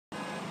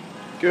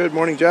Good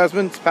morning,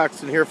 Jasmine. It's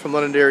Paxton here from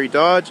Londonderry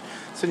Dodge.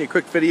 Sending you a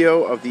quick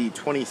video of the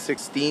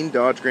 2016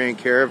 Dodge Grand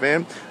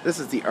Caravan. This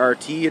is the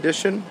RT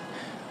edition.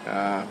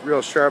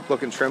 Real sharp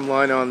looking trim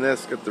line on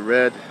this. Got the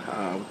red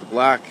with the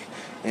black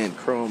and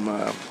chrome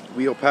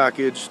wheel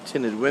package,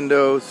 tinted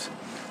windows.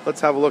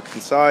 Let's have a look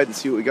inside and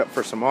see what we got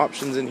for some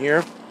options in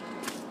here.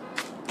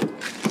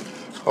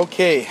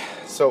 Okay,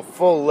 so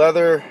full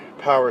leather,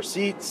 power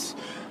seats,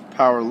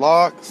 power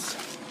locks.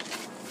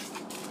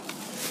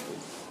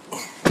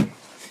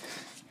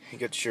 You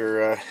got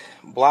your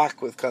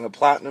black with kind of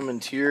platinum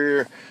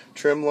interior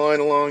trim line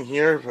along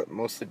here, but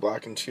mostly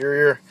black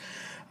interior.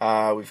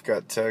 We've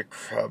got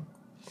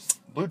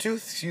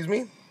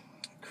Bluetooth,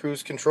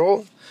 cruise control.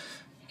 You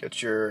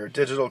got your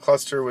digital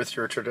cluster with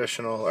your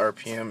traditional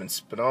RPM and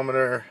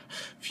speedometer,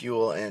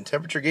 fuel and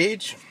temperature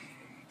gauge.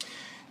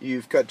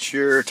 You've got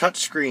your touch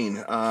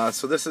screen.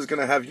 So this is going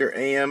to have your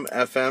AM,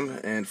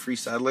 FM, and free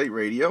satellite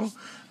radio,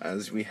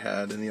 as we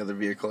had in the other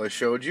vehicle I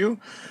showed you.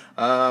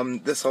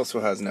 This also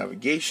has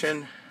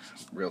navigation.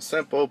 Real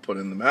simple. Put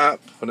in the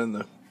map, put in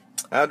the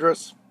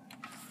address.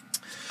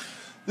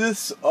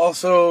 This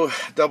also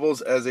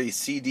doubles as a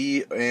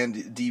CD and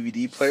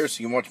DVD player,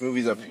 so you can watch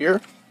movies up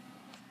here.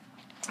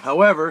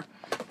 However,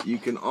 you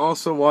can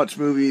also watch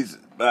movies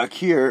back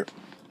here,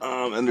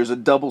 and there's a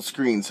double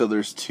screen, so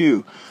there's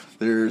two.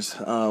 There's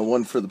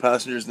one for the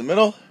passengers in the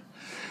middle,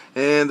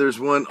 and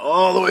there's one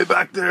all the way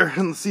back there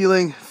in the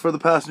ceiling for the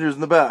passengers in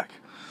the back.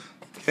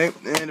 Okay,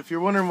 and if you're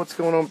wondering what's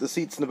going on with the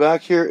seats in the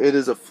back here, it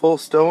is a full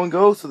stow and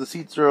go, so the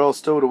seats are all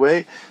stowed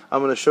away.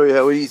 I'm going to show you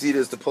how easy it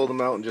is to pull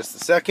them out in just a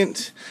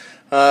second.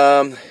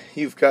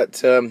 You've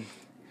got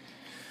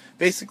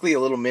basically a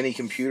little mini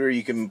computer.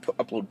 You can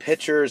upload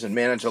pictures and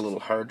manage a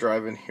little hard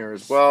drive in here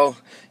as well.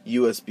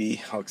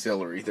 USB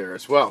auxiliary there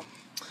as well.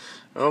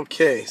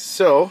 Okay,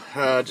 so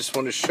just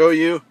wanted to show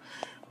you,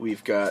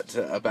 we've got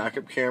a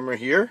backup camera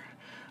here.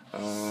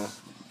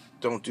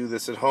 Don't do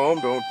this at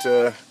home.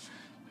 Don't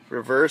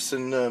reverse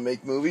and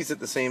make movies at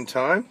the same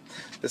time.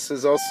 This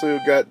has also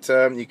got,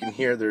 you can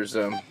hear there's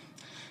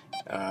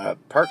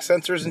park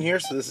sensors in here,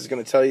 so this is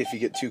going to tell you if you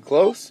get too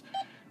close,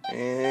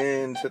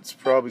 and it's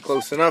probably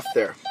close enough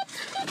there.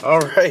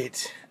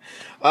 Alright,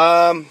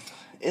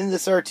 in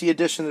this RT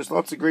edition, there's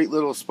lots of great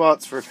little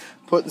spots for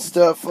putting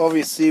stuff.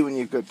 Obviously, when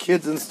you've got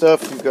kids and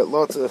stuff, you've got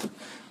lots of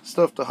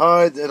stuff to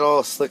hide. It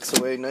all slicks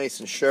away nice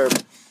and sharp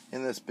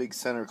in this big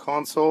center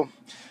console.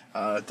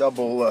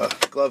 Double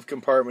glove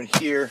compartment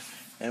here,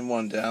 and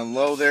one down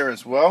low there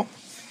as well.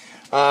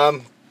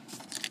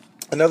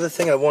 Another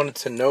thing I wanted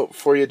to note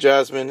for you,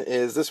 Jasmine,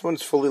 is this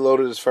one's fully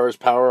loaded as far as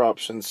power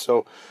options.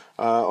 So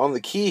on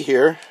the key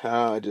here,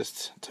 I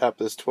just tap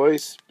this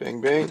twice, bang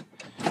bang,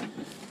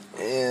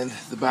 and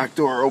the back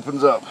door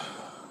opens up.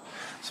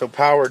 So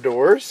power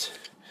doors.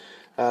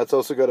 It's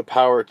also got a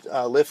power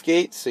lift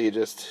gate, so you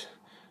just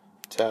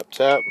tap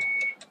tap.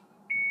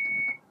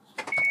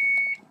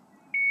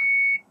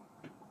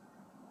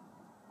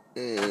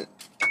 And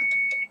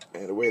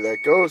away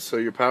that goes. So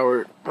your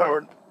power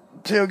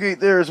tailgate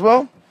there as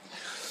well.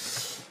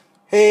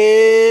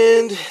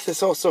 And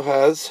this also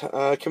has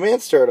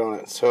command start on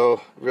it,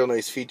 so real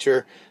nice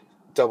feature.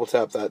 Double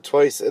tap that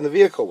twice and the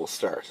vehicle will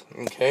start.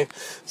 Okay,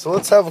 so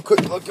let's have a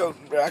quick look out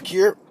back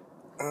here.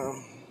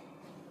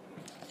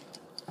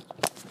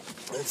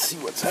 Let's see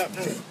what's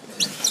happening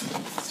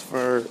as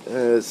far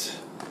as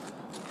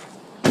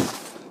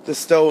the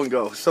stow and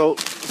go. So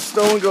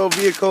stow and go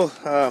vehicle,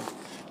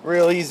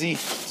 real easy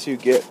to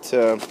get.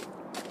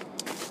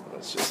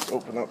 Let's just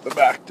open up the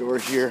back door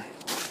here.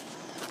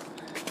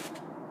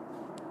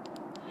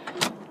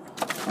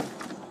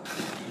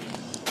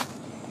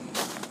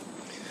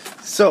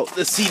 So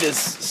the seat is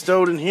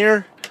stowed in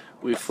here.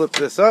 We flip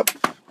this up,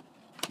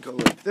 go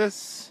like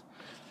this,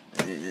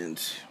 and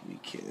we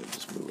can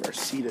just move our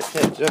seat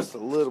ahead just a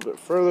little bit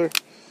further.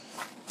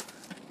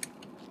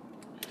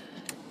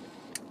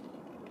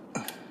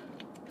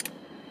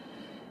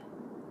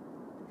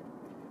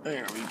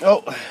 There we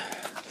go.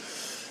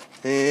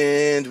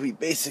 And we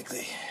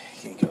basically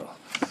can go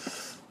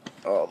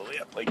all the way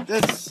up like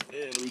this,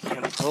 and we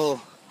can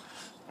pull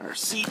our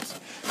seat.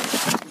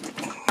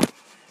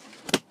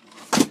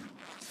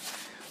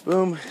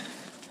 Boom,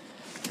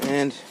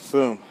 and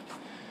boom.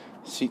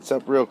 Seats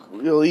up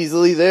real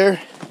easily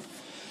there,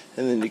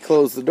 and then you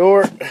close the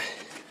door,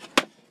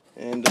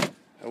 and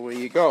away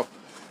you go.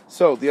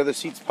 So the other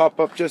seats pop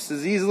up just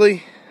as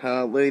easily.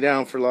 Lay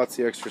down for lots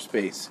of extra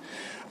space.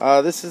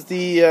 This is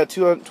the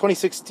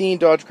 2016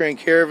 Dodge Grand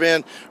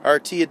Caravan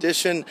RT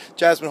edition.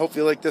 Jasmine, hope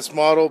you like this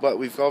model, but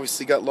we've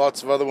obviously got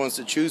lots of other ones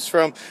to choose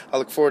from. I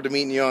look forward to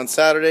meeting you on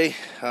Saturday.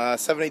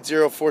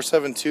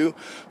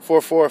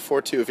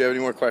 780-472-4442 if you have any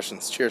more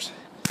questions. Cheers.